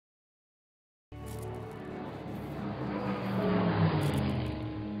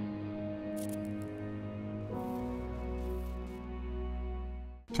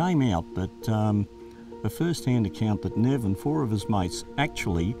came out that a first-hand account that Nev and 4 of his mates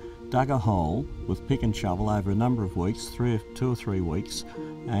actually dug a hole with pick and shovel over a number of weeks, 2 or 3 weeks,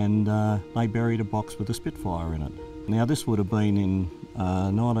 and they buried a box with a Spitfire in it. Now this would have been in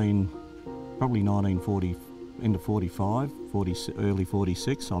probably 1940, into 45, early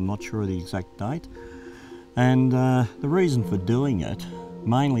 46, I'm not sure of the exact date. And the reason for doing it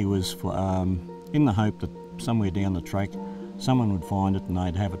mainly was for, in the hope that somewhere down the track someone would find it and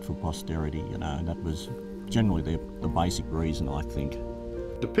they'd have it for posterity, you know. That was generally the basic reason, I think.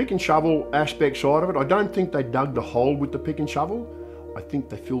 The pick and shovel aspect side of it, I don't think they dug the hole with the pick and shovel. I think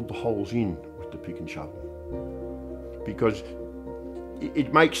they filled the holes in with the pick and shovel. Because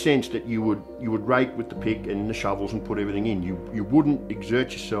it makes sense that you would rake with the pick and the shovels and put everything in. You wouldn't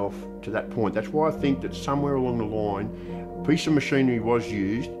exert yourself to that point. That's why I think that somewhere along the line, a piece of machinery was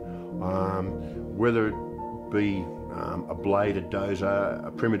used, whether it be a blade, a dozer, a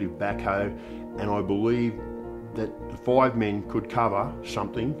primitive backhoe, and I believe that the 5 men could cover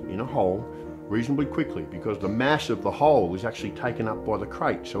something in a hole reasonably quickly because the mass of the hole is actually taken up by the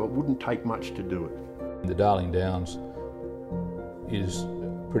crate, so it wouldn't take much to do it. The Darling Downs is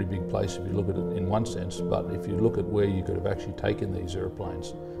a pretty big place if you look at it in one sense, but if you look at where you could have actually taken these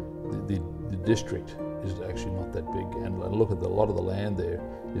aeroplanes, the district is actually not that big, and look at a lot of the land there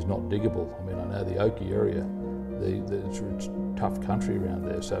is not diggable. I mean, I know the Oakey area, it's tough country around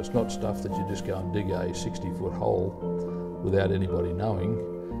there, so it's not stuff that you just go and dig a 60-foot hole without anybody knowing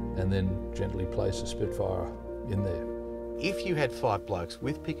and then gently place a Spitfire in there. If you had 5 blokes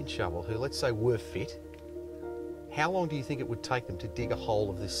with pick and shovel who, let's say, were fit, how long do you think it would take them to dig a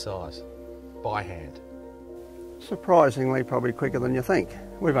hole of this size by hand? Surprisingly, probably quicker than you think.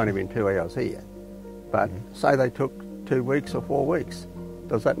 We've only been 2 hours here, but say they took 2 weeks or 4 weeks.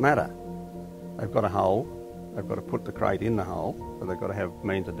 Does that matter? They've got a hole, they've got to put the crate in the hole, but they've got to have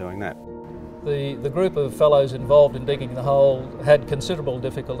means of doing that. The group of fellows involved in digging the hole had considerable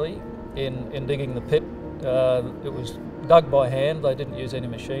difficulty in digging the pit. It was dug by hand, they didn't use any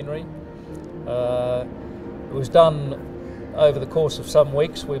machinery. It was done over the course of some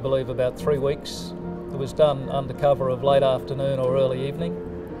weeks, we believe about 3 weeks. It was done under cover of late afternoon or early evening,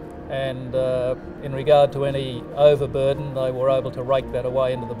 and in regard to any overburden, they were able to rake that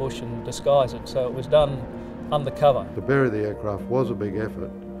away into the bush and disguise it, so it was done under cover. To bury the aircraft was a big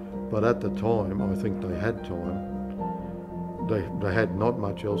effort, but at the time I think they had time. They had not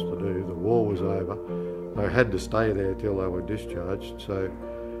much else to do, the war was over, they had to stay there till they were discharged, so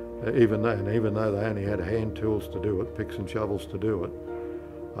even though they only had hand tools to do it, picks and shovels to do it,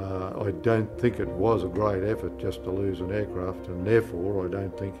 I don't think it was a great effort just to lose an aircraft, and therefore I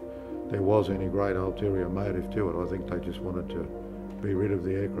don't think there was any great ulterior motive to it. I think they just wanted to be rid of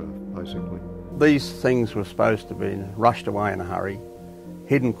the aircraft, basically. These things were supposed to be rushed away in a hurry,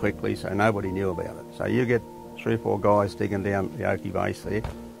 hidden quickly so nobody knew about it. So you get 3 or 4 guys digging down the Oakey base there.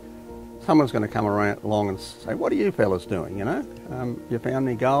 Someone's going to come along and say, what are you fellas doing, you know? You found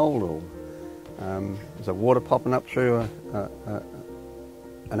any gold, or is there water popping up through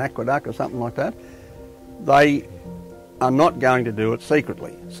an aqueduct or something like that? They are not going to do it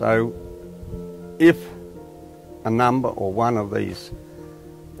secretly. So if a number or one of these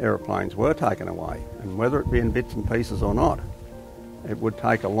aeroplanes were taken away, and whether it be in bits and pieces or not, it would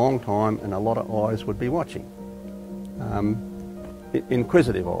take a long time and a lot of eyes would be watching.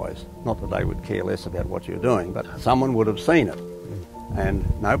 Inquisitive eyes, not that they would care less about what you're doing, but someone would have seen it, and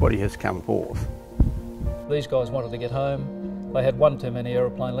nobody has come forth. These guys wanted to get home, they had one too many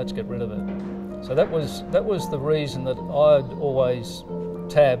aeroplane, let's get rid of it. So that was the reason that I'd always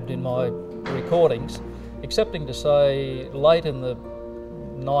tabbed in my recordings, excepting to say late in the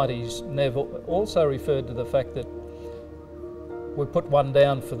 90s, Nev also referred to the fact that we put one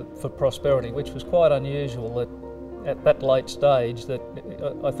down for prosperity, which was quite unusual that at that late stage, that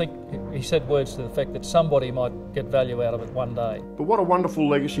I think he said words to the fact that somebody might get value out of it one day. But what a wonderful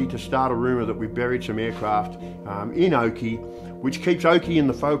legacy to start a rumour that we buried some aircraft in Oakey, which keeps Oakey in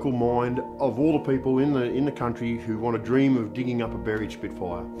the focal mind of all the people in the country who want to dream of digging up a buried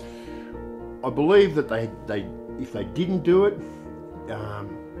Spitfire. I believe that if they didn't do it,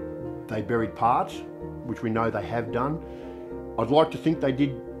 they buried parts, which we know they have done. I'd like to think they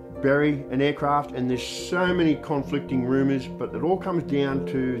did bury an aircraft, and there's so many conflicting rumours, but it all comes down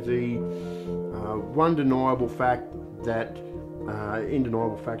to the one undeniable fact that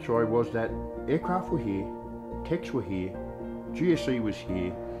was that aircraft were here, techs were here, GSE was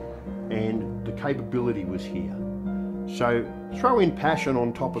here, and the capability was here. So throw in passion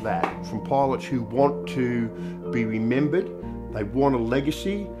on top of that from pilots who want to be remembered, they want a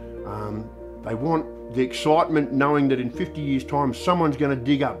legacy. They want the excitement knowing that in 50 years' time someone's going to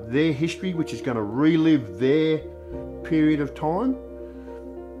dig up their history, which is going to relive their period of time.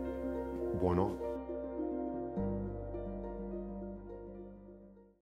 Why not?